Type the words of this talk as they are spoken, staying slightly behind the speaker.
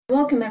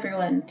Welcome,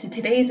 everyone, to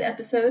today's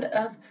episode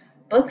of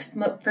Books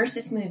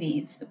versus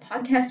Movies, the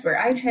podcast where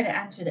I try to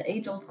answer the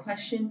age-old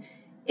question,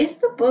 is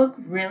the book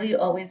really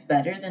always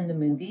better than the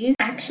movies?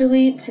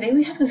 Actually, today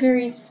we have a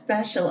very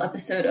special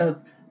episode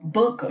of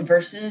Book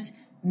versus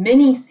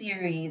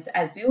Mini-series,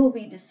 as we will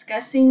be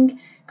discussing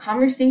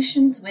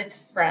conversations with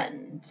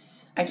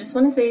friends. I just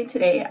want to say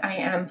today I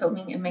am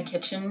filming in my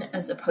kitchen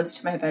as opposed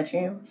to my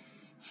bedroom.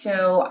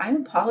 So I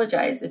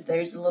apologize if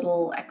there's a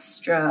little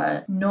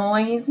extra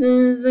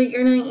noises that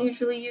you're not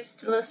usually used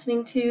to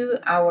listening to.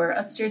 Our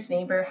upstairs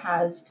neighbor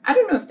has, I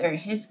don't know if they're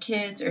his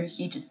kids or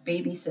he just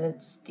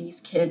babysits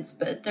these kids,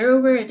 but they're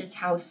over at his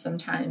house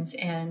sometimes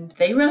and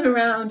they run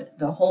around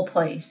the whole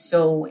place.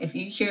 So if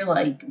you hear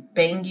like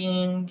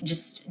banging,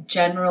 just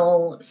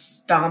general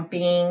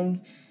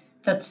stomping,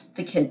 that's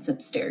the kids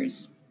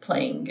upstairs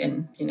playing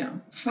and,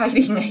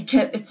 fighting.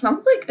 It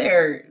sounds like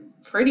they're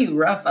pretty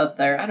rough up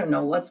there. I don't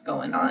know what's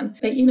going on,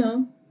 but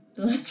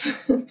let's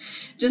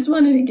just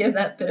wanted to give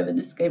that bit of a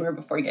disclaimer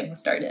before getting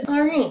started.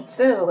 All right,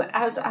 so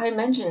as I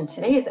mentioned,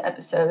 today's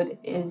episode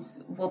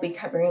we'll be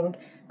covering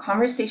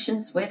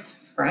Conversations with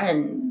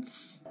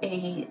Friends,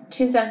 a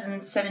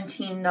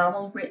 2017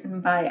 novel written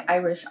by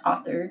Irish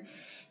author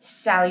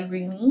Sally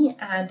Rooney,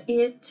 and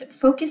it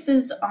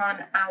focuses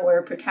on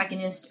our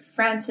protagonist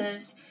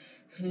Frances,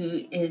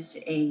 who is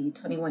a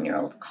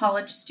 21-year-old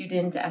college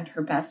student, and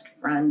her best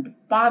friend,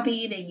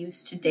 Bobby. They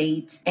used to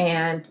date,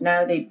 and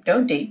now they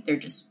don't date. They're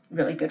just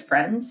really good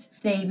friends.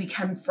 They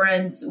become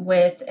friends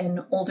with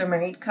an older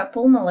married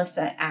couple,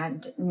 Melissa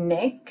and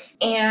Nick.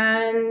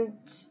 And,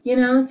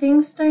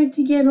 things start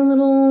to get a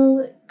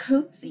little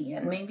cozy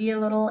and maybe a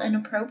little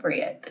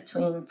inappropriate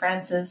between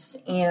Frances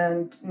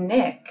and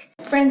Nick.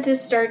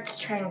 Frances starts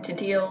trying to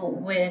deal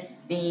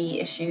with the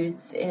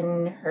issues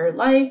in her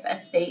life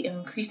as they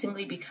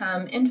increasingly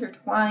become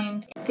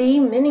intertwined. The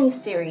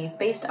mini-series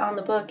based on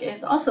the book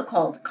is also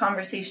called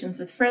Conversations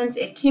with Friends.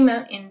 It came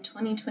out in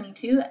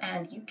 2022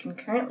 and you can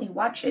currently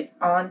watch it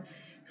on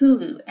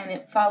Hulu, and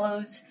it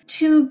follows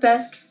two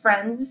best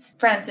friends,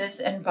 Frances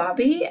and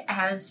Bobby,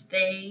 as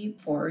they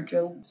forge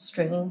a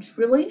strange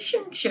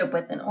relationship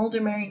with an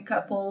older married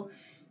couple,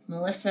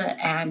 Melissa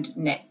and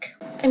Nick.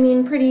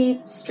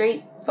 Pretty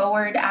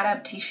straightforward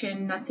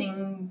adaptation,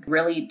 nothing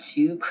really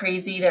too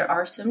crazy. There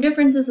are some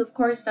differences, of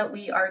course, that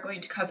we are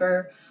going to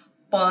cover,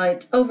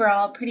 but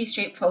overall, pretty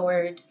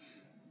straightforward.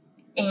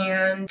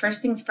 And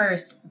first things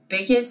first,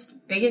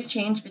 biggest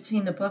change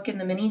between the book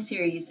and the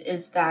miniseries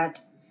is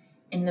that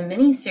in the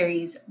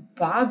miniseries,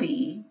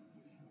 Bobby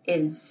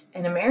is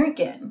an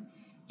American.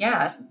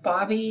 Yes,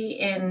 Bobby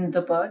in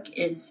the book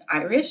is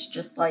Irish,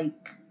 just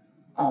like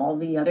all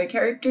the other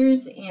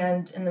characters.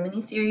 And in the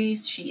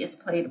miniseries, she is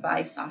played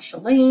by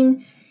Saoirse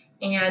Lane.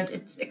 And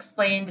it's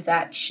explained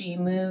that she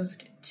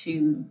moved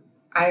to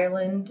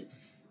Ireland,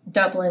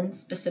 Dublin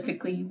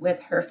specifically,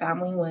 with her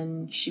family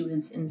when she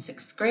was in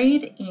 6th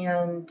grade.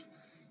 And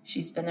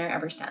she's been there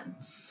ever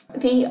since.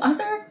 The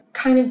other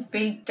kind of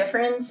big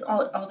difference,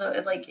 although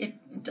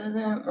it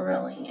doesn't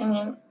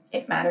really,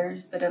 it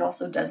matters, but it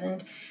also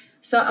doesn't.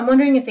 So I'm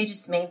wondering if they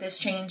just made this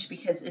change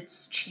because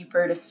it's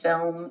cheaper to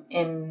film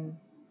in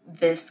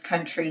this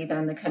country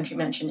than the country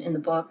mentioned in the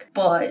book.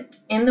 But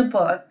in the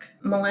book,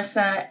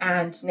 Melissa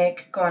and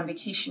Nick go on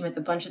vacation with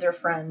a bunch of their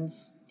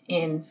friends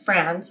in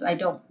France. I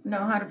don't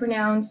know how to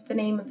pronounce the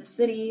name of the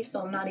city,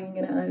 so I'm not even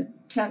going to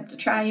attempt to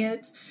try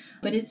it.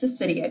 But it's a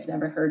city I've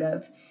never heard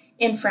of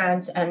in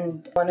France,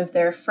 and one of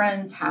their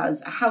friends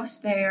has a house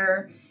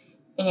there,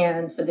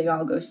 and so they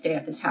all go stay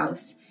at this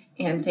house,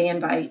 and they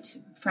invite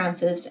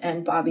Frances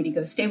and Bobby to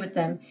go stay with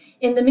them.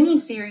 In the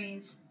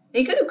miniseries,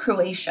 they go to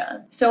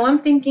Croatia. So I'm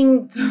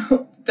thinking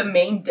the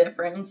main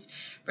difference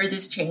for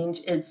this change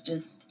is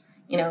just,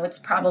 it's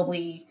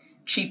probably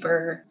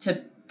cheaper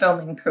to film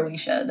in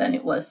Croatia than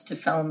it was to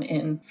film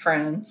in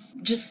France.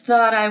 Just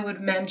thought I would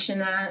mention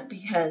that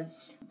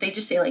because they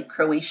just say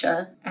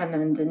Croatia and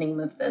then the name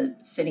of the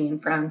city in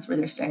France where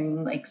they're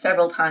staying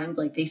several times.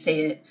 They say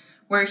it,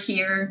 we're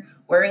here,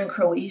 we're in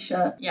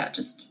Croatia. Yeah,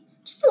 just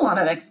a lot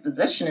of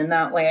exposition in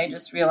that way, I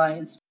just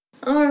realized.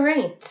 All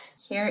right,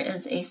 here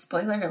is a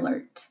spoiler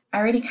alert. I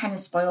already kind of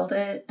spoiled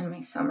it in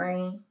my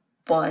summary,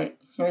 but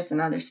here's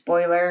another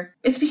spoiler.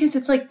 It's because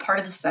it's part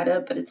of the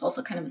setup, but it's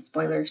also kind of a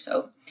spoiler,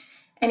 so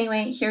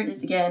anyway, here it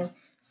is again.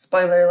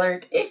 Spoiler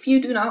alert, if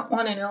you do not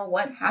want to know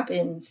what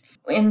happens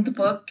in the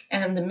book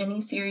and the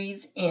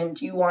miniseries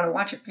and you want to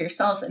watch it for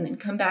yourself and then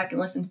come back and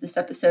listen to this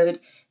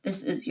episode,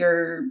 this is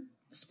your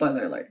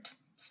spoiler alert.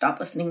 Stop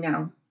listening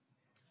now.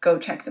 Go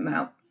check them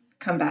out.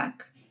 Come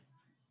back.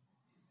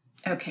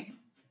 Okay,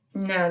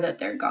 now that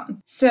they're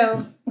gone.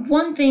 So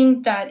one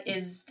thing that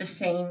is the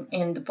same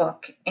in the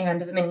book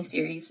and the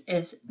miniseries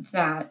is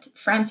that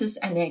Frances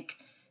and Nick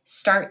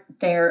start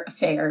their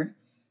affair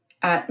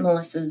at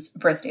Melissa's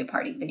birthday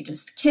party. They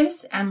just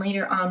kiss, and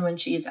later on when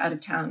she is out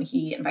of town,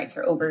 he invites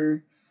her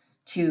over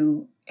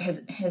to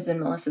his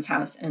and Melissa's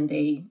house, and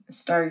they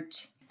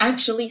start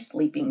actually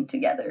sleeping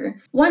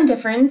together. One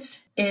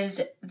difference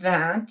is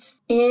that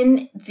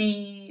in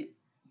the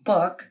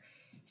book,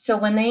 So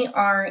when they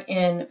are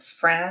in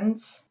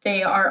France,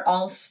 they are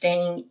all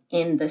staying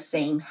in the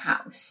same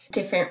house.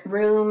 Different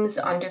rooms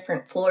on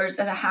different floors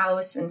of the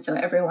house, and so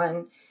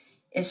everyone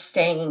is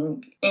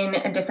staying in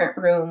a different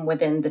room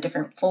within the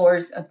different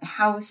floors of the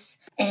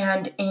house.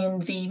 And in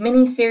the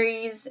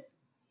miniseries,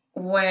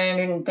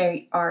 when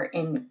they are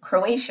in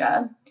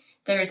Croatia,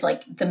 there's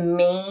like the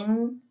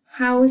main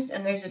house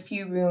and there's a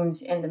few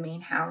rooms in the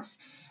main house.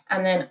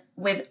 And then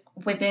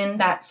within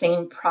that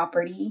same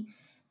property,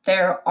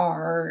 there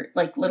are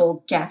like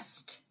little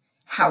guest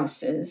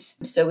houses.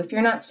 So if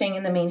you're not staying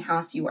in the main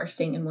house, you are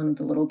staying in one of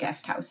the little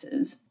guest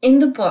houses. In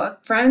the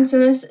book,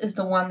 Frances is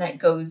the one that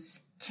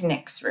goes to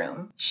Nick's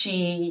room.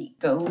 She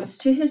goes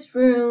to his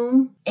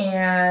room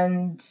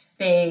and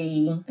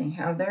they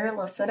have their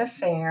illicit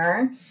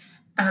affair.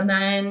 And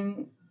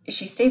then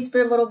she stays for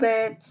a little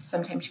bit.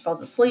 Sometimes she falls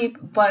asleep,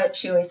 but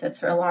she always sets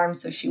her alarm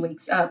so she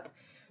wakes up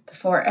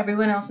before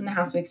everyone else in the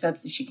house wakes up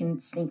so she can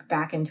sneak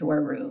back into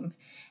her room.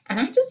 And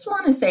I just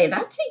want to say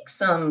that takes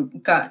some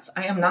guts.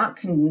 I am not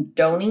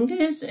condoning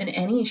this in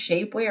any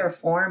shape, way, or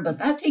form, but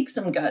that takes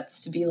some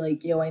guts to be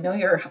like, yo, I know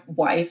your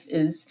wife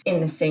is in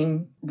the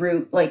same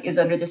roof, like is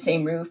under the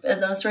same roof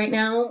as us right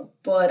now,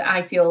 but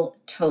I feel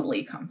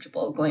totally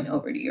comfortable going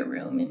over to your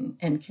room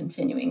and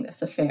continuing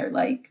this affair.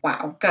 Like,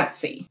 wow,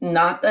 gutsy.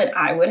 Not that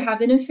I would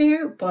have an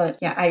affair, but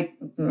yeah,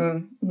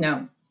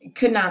 no,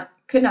 could not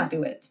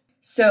do it.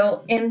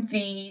 So in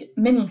the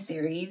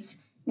miniseries,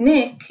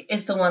 Nick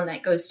is the one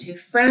that goes to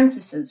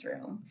Frances's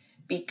room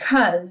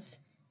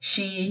because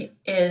she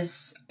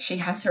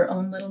has her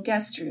own little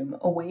guest room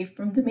away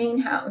from the main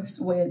house,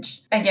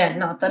 which, again,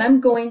 not that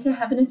I'm going to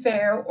have an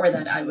affair or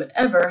that I would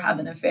ever have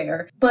an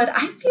affair, but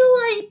I feel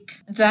like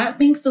that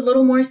makes a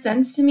little more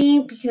sense to me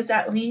because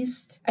at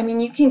least, I mean,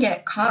 you can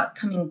get caught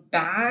coming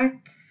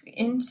back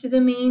into the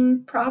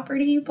main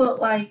property, but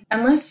like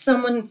unless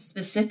someone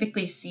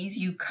specifically sees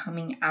you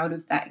coming out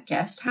of that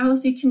guest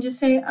house, you can just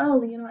say,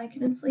 oh, I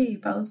couldn't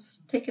sleep, I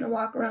was taking a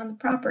walk around the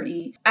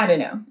property. I don't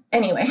know.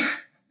 Anyway,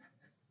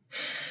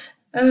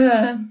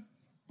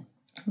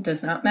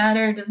 does not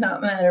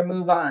matter,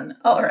 move on.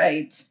 All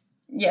right.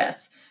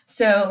 Yes.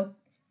 So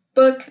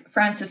book,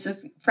 Frances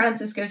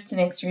goes to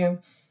Nick's room.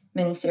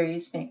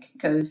 Miniseries, Nick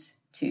goes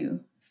to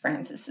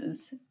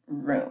Frances's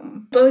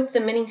room. Both the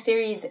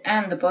miniseries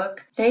and the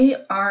book, they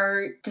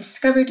are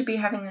discovered to be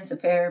having this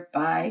affair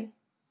by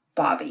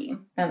Bobby.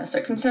 And the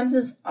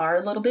circumstances are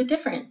a little bit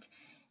different.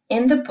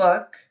 In the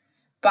book,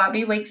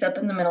 Bobby wakes up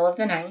in the middle of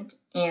the night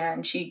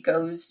and she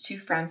goes to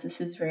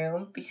Frances's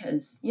room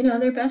because,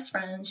 they're best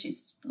friends.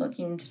 She's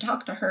looking to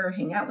talk to her,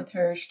 hang out with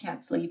her. She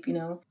can't sleep,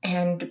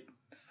 And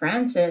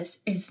Frances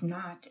is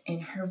not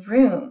in her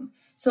room.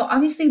 So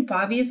obviously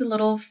Bobby is a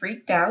little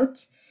freaked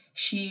out.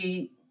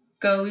 She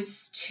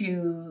goes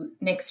to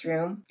Nick's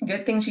room.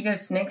 Good thing she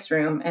goes to Nick's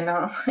room and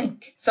not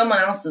like someone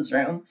else's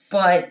room.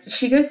 But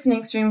she goes to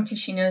Nick's room because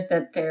she knows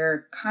that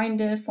they're kind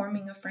of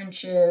forming a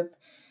friendship.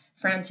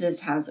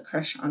 Frances has a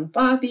crush on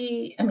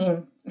Bobby.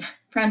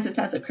 Frances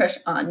has a crush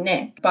on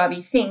Nick. Bobby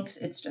thinks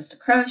it's just a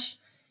crush.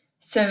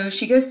 So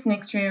she goes to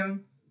Nick's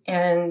room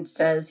and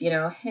says,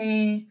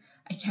 hey,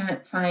 I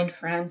can't find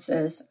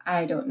Frances.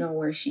 I don't know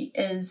where she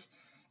is.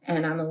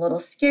 And I'm a little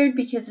scared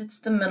because it's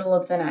the middle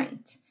of the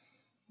night.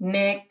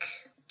 Nick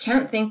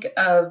can't think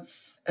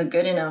of a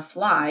good enough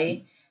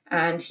lie,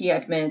 and he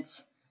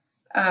admits,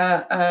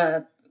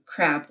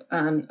 crap,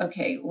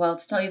 okay, well,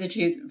 to tell you the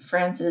truth,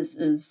 Frances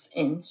is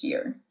in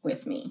here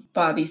with me.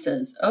 Bobby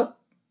says, oh,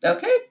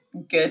 okay,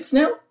 good to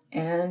know,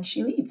 and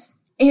she leaves.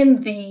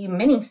 In the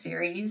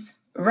miniseries,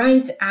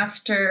 right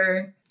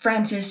after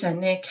Frances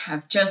and Nick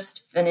have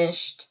just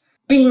finished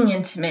being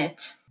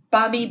intimate,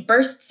 Bobby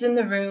bursts in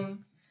the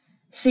room,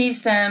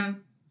 sees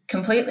them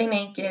completely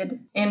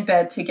naked, in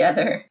bed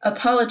together,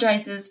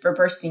 apologizes for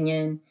bursting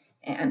in,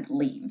 and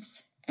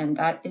leaves. And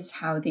that is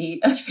how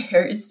the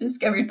affair is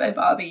discovered by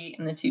Bobby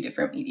in the two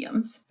different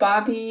mediums.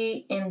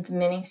 Bobby in the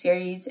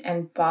miniseries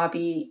and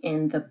Bobby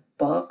in the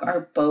book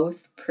are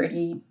both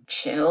pretty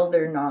chill.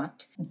 They're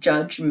not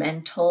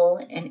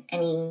judgmental in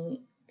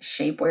any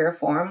shape, way, or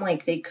form.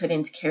 Like, they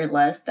couldn't care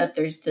less that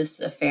there's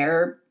this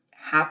affair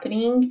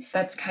happening.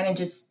 That's kind of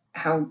just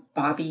how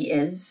Bobby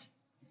is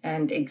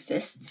and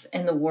exists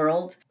in the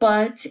world.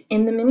 But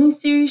in the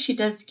miniseries, she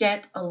does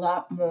get a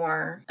lot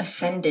more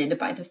offended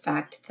by the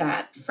fact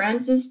that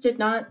Frances did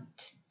not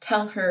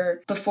tell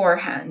her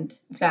beforehand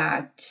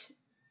that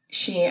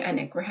she and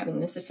Nick were having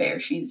this affair.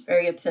 She's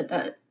very upset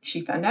that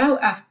she found out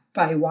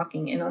by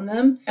walking in on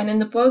them. And in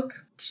the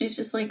book, she's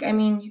just like,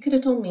 you could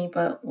have told me,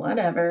 but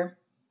whatever.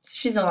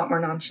 She's a lot more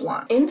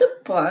nonchalant. In the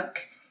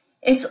book,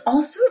 it's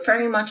also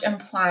very much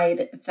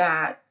implied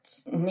that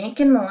Nick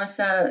and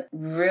Melissa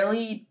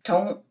really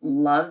don't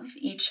love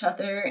each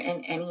other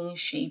in any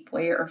shape,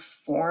 way, or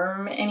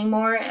form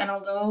anymore. And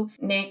although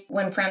Nick,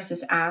 when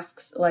Francis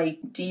asks, like,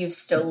 do you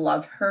still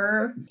love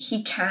her?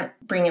 He can't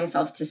bring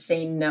himself to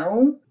say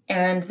no.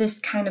 And this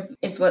kind of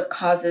is what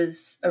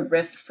causes a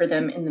rift for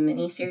them in the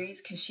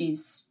miniseries, because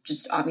she's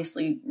just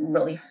obviously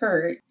really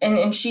hurt.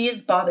 And she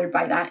is bothered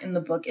by that in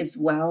the book as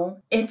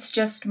well. It's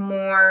just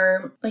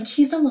more, like,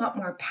 he's a lot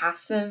more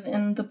passive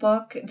in the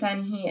book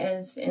than he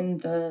is in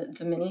the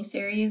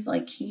miniseries.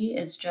 Like, he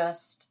is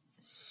just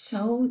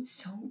so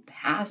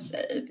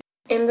passive.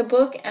 In the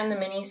book and the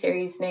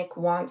miniseries, Nick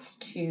wants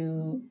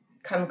to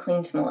come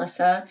clean to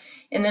Melissa.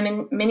 In the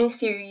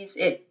miniseries,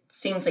 it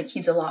seems like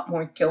he's a lot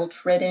more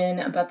guilt-ridden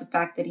about the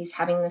fact that he's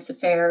having this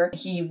affair.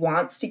 He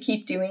wants to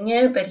keep doing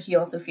it, but he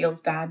also feels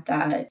bad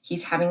that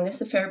he's having this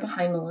affair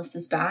behind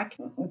Melissa's back.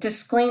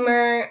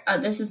 Disclaimer,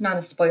 this is not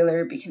a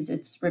spoiler because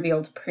it's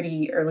revealed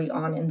pretty early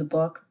on in the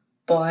book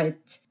and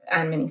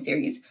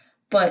miniseries.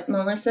 But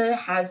Melissa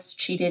has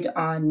cheated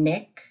on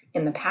Nick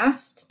in the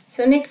past.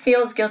 So Nick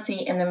feels guilty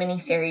in the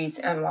miniseries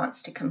and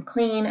wants to come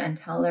clean and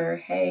tell her,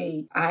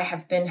 hey, I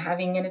have been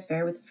having an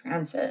affair with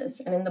Francis.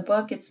 And in the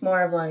book, it's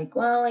more of like,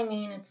 well, I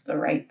mean, it's the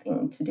right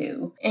thing to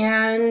do.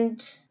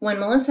 And when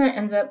Melissa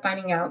ends up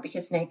finding out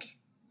because Nick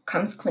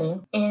comes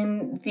clean,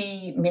 in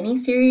the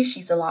miniseries,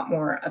 she's a lot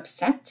more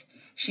upset.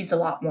 She's a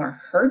lot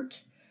more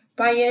hurt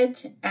by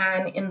it.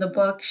 And in the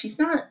book, she's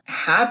not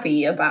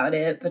happy about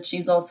it, but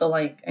she's also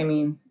like, I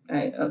mean,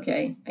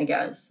 okay, I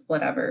guess,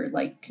 whatever,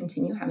 like,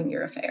 continue having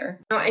your affair.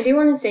 Now, I do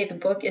want to say the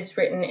book is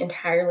written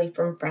entirely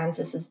from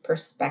Francis's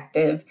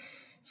perspective,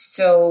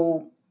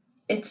 so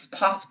it's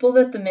possible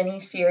that the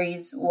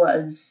miniseries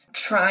was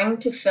trying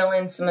to fill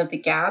in some of the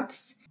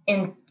gaps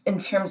in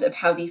terms of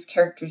how these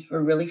characters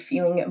were really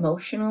feeling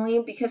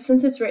emotionally, because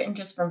since it's written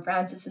just from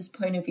Francis's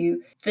point of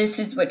view, this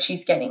is what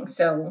she's getting.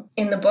 So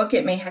in the book,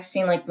 it may have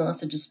seemed like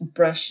Melissa just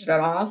brushed it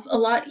off a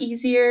lot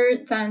easier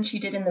than she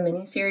did in the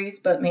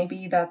miniseries, but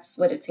maybe that's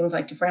what it seems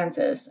like to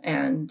Francis,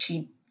 and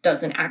she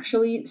doesn't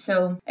actually.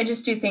 So I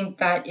just do think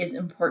that is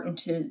important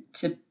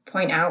to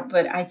point out,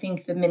 but I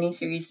think the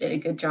miniseries did a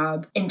good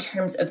job in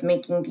terms of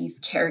making these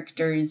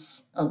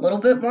characters a little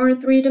bit more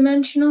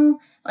three-dimensional.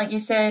 Like I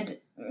said,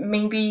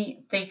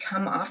 maybe they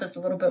come off as a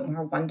little bit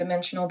more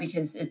one-dimensional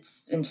because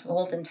it's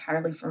told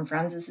entirely from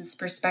Francis's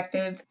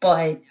perspective,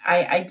 but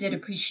I did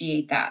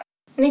appreciate that.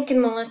 Nick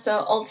and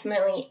Melissa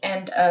ultimately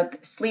end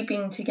up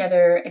sleeping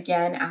together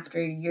again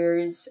after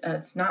years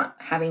of not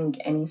having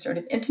any sort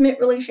of intimate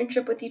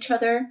relationship with each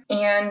other.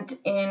 And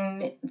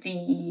in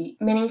the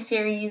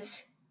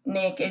miniseries,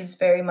 Nick is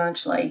very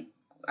much like,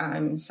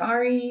 I'm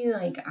sorry,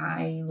 like,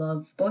 I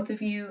love both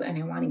of you and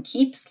I want to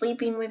keep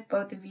sleeping with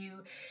both of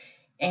you.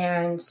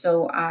 And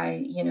so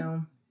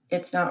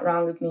it's not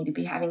wrong of me to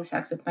be having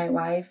sex with my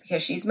wife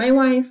because she's my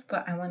wife,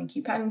 but I want to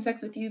keep having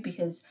sex with you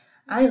because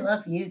I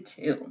love you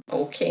too.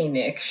 Okay,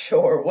 Nick,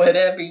 sure,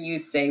 whatever you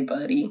say,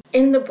 buddy.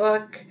 In the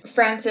book,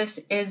 Francis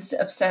is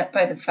upset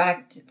by the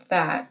fact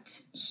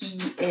that he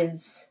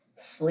is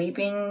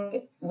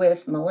sleeping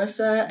with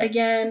Melissa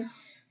again,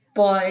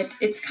 but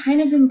it's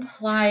kind of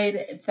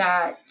implied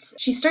that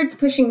she starts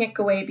pushing Nick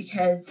away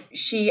because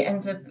she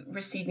ends up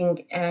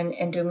receiving an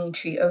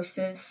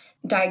endometriosis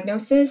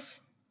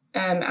diagnosis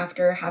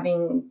after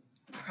having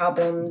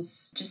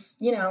problems,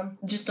 just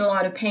a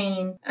lot of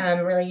pain,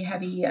 really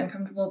heavy,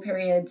 uncomfortable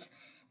periods,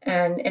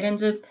 and it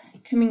ends up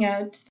coming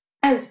out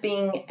as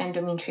being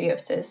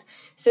endometriosis.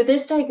 So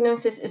this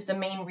diagnosis is the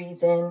main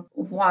reason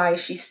why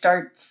she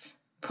starts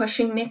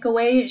pushing Nick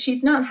away.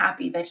 She's not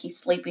happy that he's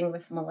sleeping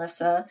with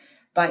Melissa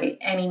by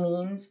any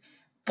means,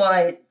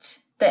 but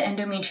the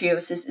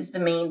endometriosis is the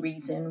main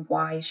reason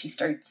why she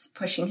starts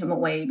pushing him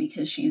away,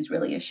 because she's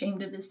really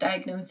ashamed of this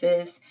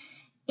diagnosis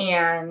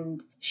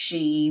and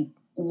she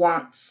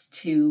wants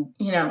to,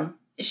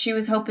 she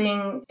was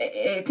hoping,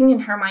 I think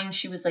in her mind,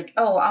 she was like,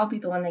 oh, I'll be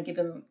the one that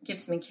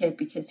gives him a kid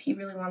because he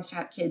really wants to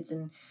have kids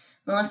and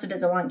Melissa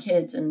doesn't want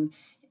kids and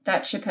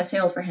that ship has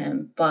sailed for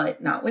him,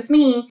 but not with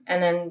me.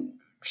 And then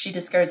she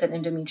discovers that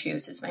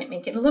endometriosis might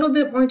make it a little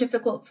bit more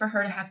difficult for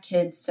her to have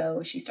kids,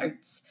 so she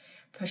starts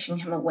pushing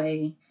him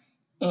away.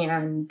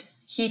 And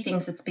he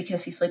thinks it's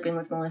because he's sleeping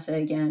with Melissa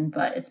again,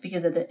 but it's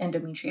because of the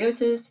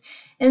endometriosis.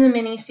 In the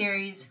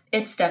miniseries,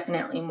 it's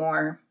definitely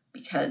more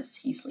because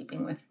he's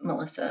sleeping with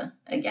Melissa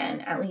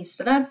again. At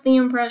least that's the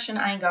impression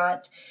I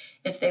got.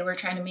 If they were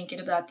trying to make it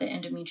about the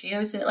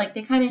endometriosis, like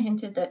they kind of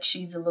hinted that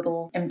she's a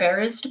little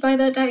embarrassed by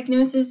that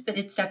diagnosis, but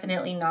it's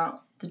definitely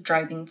not the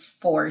driving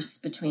force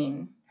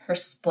between her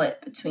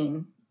split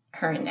between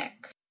her and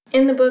Nick.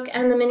 In the book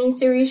and the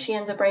miniseries, she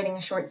ends up writing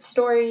a short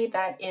story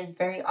that is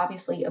very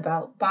obviously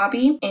about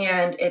Bobby,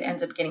 and it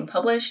ends up getting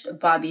published.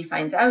 Bobby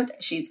finds out.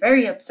 She's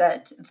very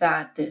upset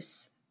that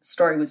this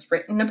story was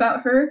written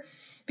about her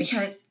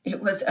because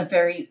it was a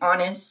very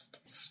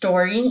honest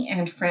story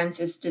and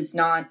Frances does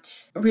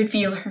not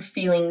reveal her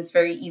feelings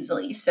very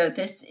easily. So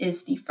this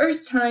is the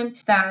first time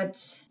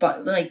that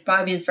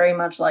Bobby is very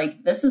much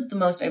like, this is the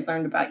most I've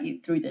learned about you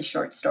through this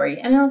short story.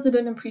 And I also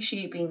didn't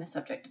appreciate being the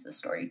subject of the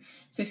story.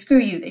 So screw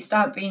you.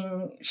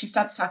 She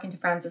stops talking to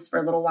Frances for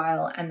a little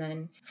while, and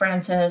then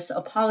Frances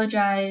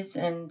apologizes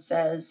and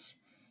says,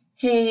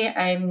 hey,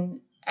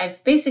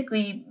 I've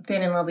basically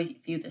been in love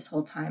with you this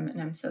whole time,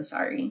 and I'm so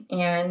sorry.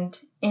 And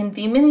in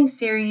the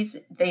miniseries,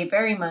 they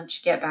very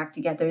much get back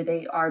together.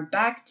 They are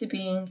back to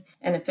being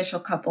an official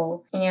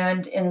couple.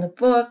 And in the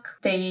book,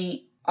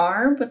 they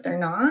are, but they're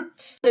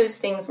not. Those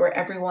things where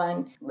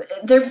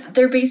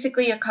they're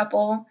basically a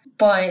couple,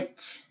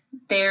 but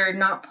they're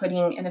not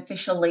putting an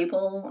official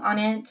label on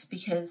it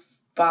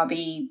because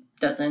Bobby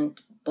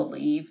doesn't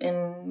believe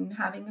in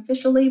having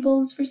official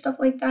labels for stuff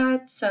like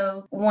that.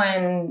 So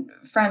when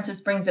Frances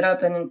brings it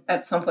up and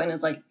at some point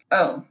is like,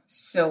 oh,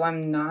 so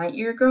I'm not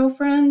your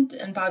girlfriend?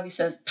 And Bobby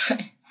says,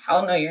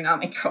 hell no, you're not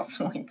my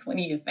girlfriend. Like, what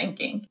are you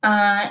thinking?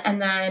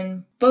 And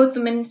then both the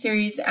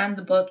miniseries and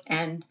the book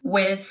end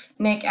with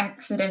Nick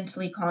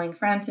accidentally calling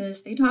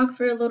Frances. They talk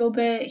for a little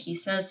bit. He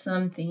says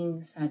some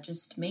things that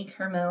just make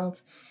her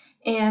melt.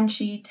 And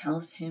she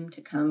tells him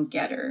to come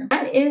get her.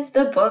 That is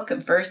the book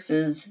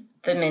versus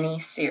the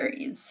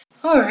mini-series.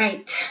 All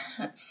right,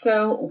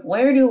 so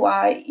where do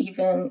I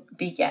even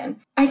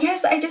begin? I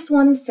guess I just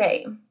want to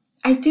say,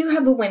 I do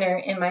have a winner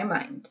in my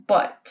mind,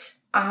 but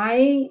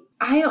I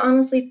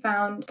honestly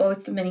found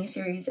both the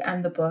miniseries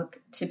and the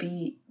book to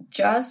be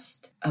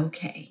just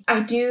okay. I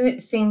do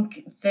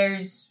think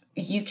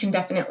you can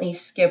definitely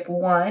skip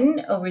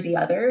one over the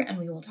other, and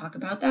we will talk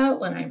about that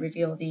when I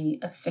reveal the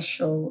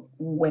official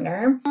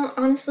winner. Well,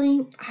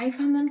 honestly, I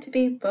found them to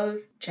be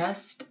both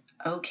just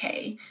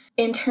okay.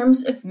 In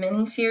terms of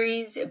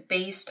miniseries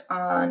based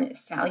on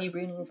Sally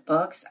Rooney's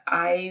books,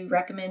 I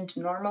recommend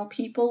Normal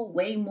People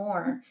way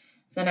more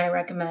than I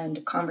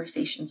recommend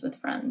Conversations with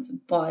Friends,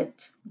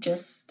 but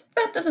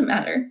that doesn't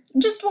matter.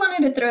 Just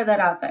wanted to throw that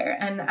out there,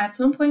 and at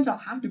some point I'll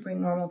have to bring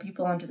Normal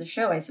People onto the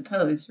show, I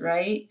suppose,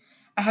 right?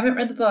 I haven't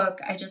read the book,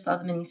 I just saw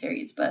the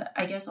miniseries, but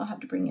I guess I'll have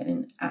to bring it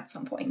in at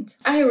some point.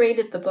 I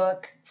rated the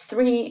book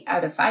 3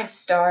 out of 5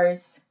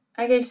 stars.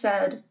 Like I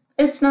said,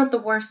 it's not the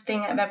worst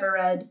thing I've ever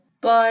read,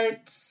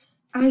 but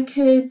I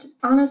could,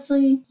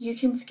 honestly, you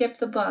can skip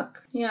the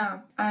book.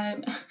 Yeah,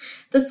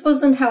 this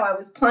wasn't how I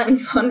was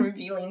planning on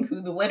revealing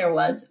who the winner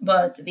was,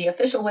 but the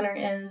official winner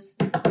is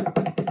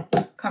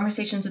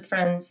Conversations with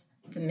Friends,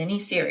 the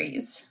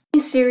mini-series. The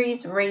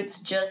series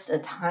rates just a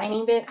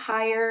tiny bit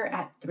higher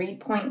at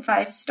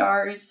 3.5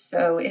 stars,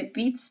 so it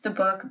beats the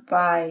book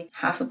by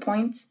half a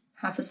point.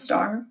 Half a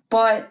star.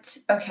 But,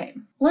 okay,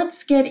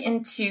 let's get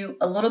into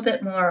a little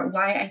bit more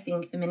why I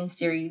think the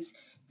miniseries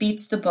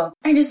beats the book.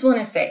 I just want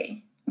to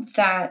say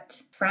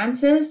that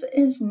Frances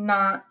is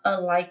not a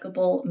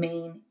likable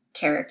main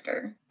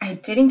character. I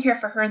didn't care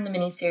for her in the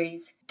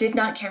miniseries, did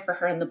not care for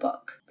her in the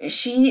book.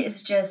 She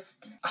is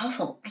just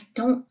awful. I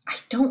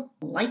don't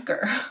like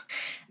her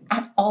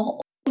at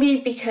all. Maybe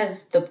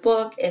because the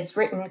book is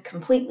written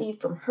completely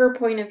from her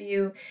point of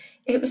view,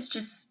 it was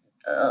just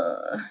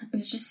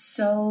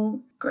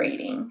so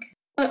grating.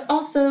 But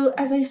also,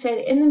 as I said,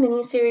 in the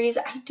miniseries,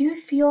 I do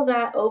feel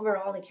that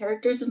overall the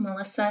characters of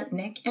Melissa,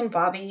 Nick, and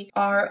Bobby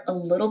are a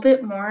little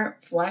bit more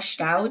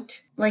fleshed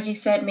out. Like I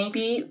said,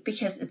 maybe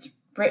because it's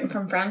written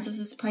from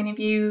Frances's point of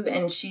view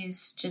and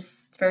she's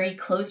just very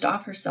closed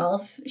off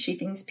herself. She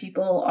thinks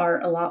people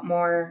are a lot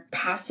more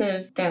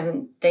passive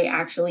than they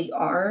actually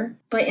are.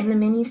 But in the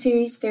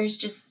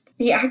miniseries,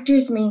 the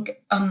actors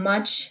make a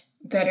much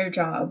better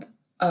job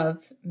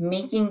of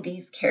making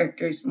these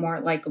characters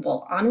more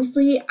likable.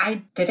 Honestly,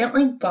 I didn't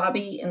like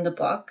Bobby in the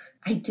book.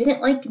 I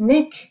didn't like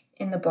Nick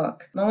in the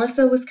book.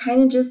 Melissa was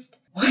kind of just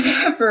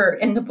whatever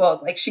in the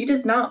book. Like, she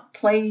does not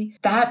play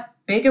that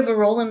big of a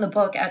role in the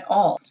book at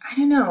all. I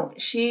don't know.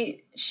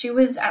 She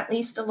was at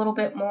least a little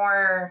bit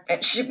more,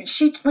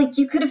 she like,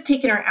 you could have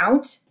taken her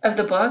out of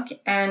the book,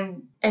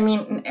 and I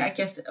mean, I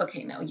guess,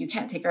 okay, no, you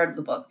can't take her out of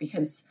the book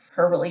because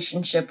her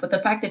relationship with the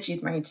fact that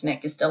she's married to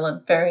Nick is still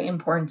a very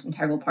important,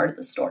 integral part of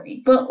the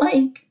story. But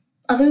like,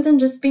 other than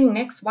just being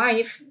Nick's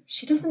wife,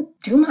 she doesn't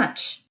do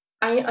much.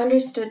 I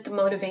understood the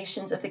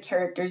motivations of the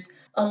characters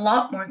a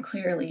lot more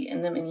clearly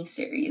in the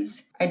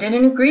miniseries. I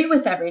didn't agree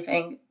with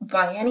everything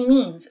by any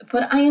means,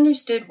 but I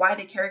understood why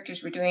the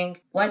characters were doing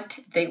what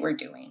they were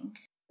doing.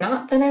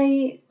 Not that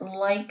I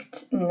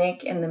liked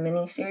Nick in the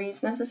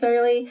miniseries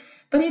necessarily,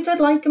 but I did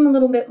like him a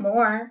little bit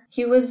more.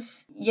 He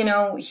was,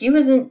 he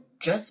wasn't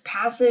just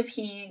passive.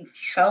 He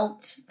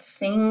felt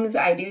things.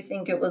 I do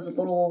think it was a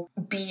little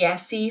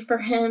BS-y for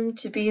him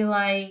to be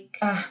like,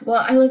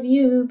 well, I love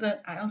you,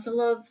 but I also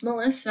love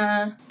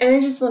Melissa. And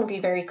I just want to be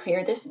very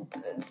clear.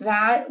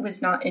 That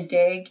was not a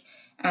dig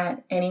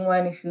at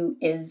anyone who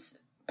is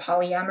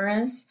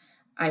polyamorous.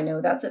 I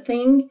know that's a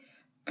thing,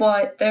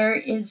 but there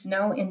is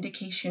no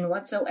indication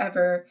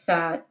whatsoever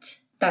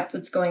that that's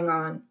what's going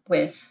on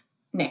with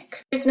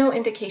Nick. There's no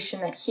indication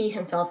that he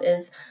himself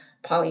is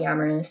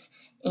polyamorous,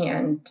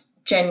 and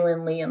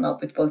genuinely in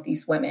love with both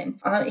these women.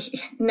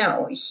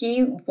 No,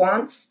 he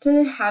wants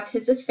to have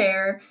his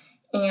affair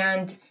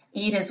and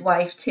eat his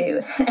wife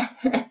too.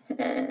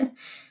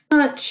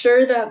 Not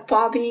sure that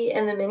Bobby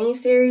in the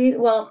miniseries,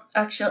 well,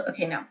 actually,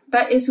 okay, no,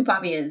 that is who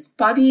Bobby is.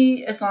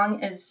 Bobby, as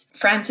long as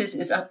Frances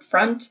is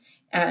upfront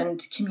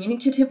and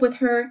communicative with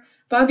her,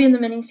 Bobby in the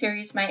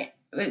miniseries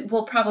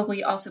will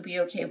probably also be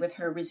okay with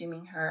her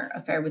resuming her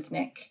affair with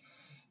Nick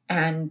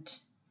and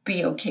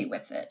be okay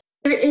with it.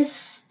 There is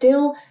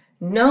still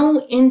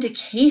no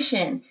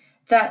indication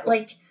that,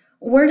 like,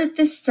 where did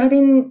this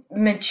sudden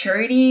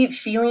maturity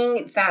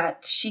feeling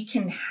that she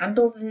can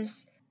handle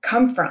this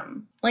come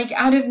from? Like,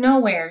 out of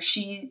nowhere,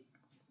 she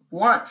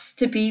wants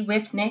to be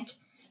with Nick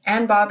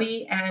and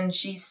Bobby, and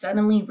she's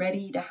suddenly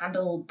ready to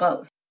handle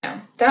both.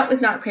 No, that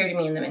was not clear to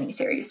me in the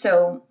miniseries.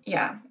 So,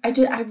 yeah,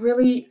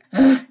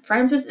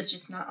 Frances is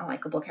just not a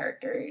likable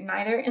character,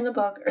 neither in the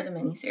book or the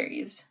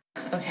miniseries.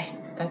 Okay,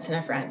 that's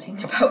enough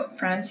ranting about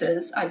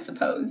Frances, I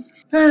suppose.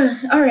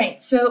 All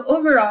right, so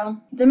overall,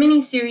 the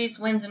miniseries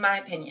wins in my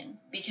opinion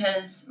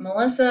because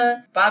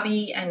Melissa,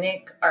 Bobby, and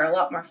Nick are a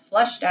lot more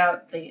fleshed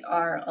out. They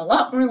are a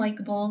lot more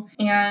likable,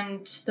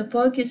 and the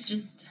book is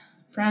just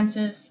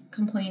Frances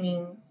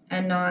complaining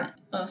and not,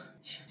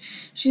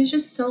 she's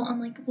just so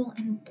unlikable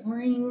and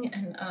boring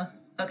and,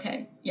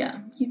 okay, yeah,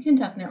 you can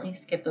definitely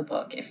skip the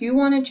book. If you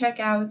want to check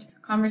out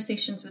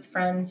Conversations with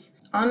Friends,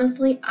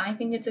 honestly, I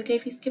think it's okay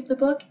if you skip the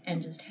book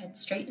and just head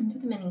straight into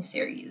the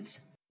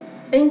miniseries.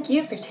 Thank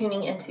you for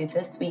tuning into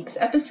this week's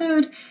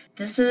episode.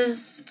 This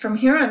is, from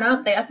here on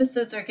out, the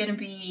episodes are going to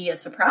be a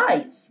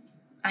surprise.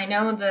 I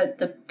know that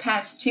the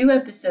past 2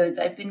 episodes,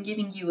 I've been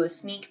giving you a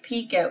sneak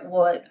peek at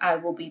what I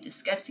will be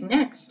discussing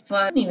next,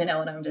 but I don't even know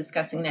what I'm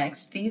discussing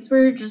next. These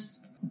were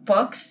just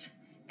books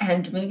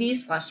and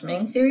movies /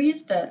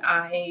 miniseries that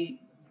I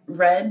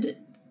read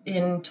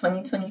in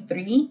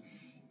 2023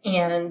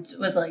 and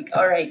was like,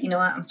 all right, you know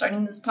what? I'm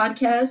starting this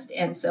podcast.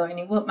 And so I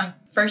knew what my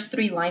first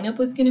 3 lineup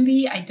was going to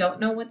be. I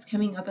don't know what's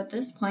coming up at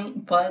this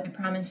point, but I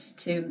promise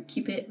to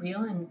keep it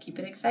real and keep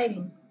it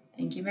exciting.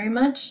 Thank you very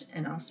much,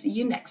 and I'll see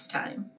you next time.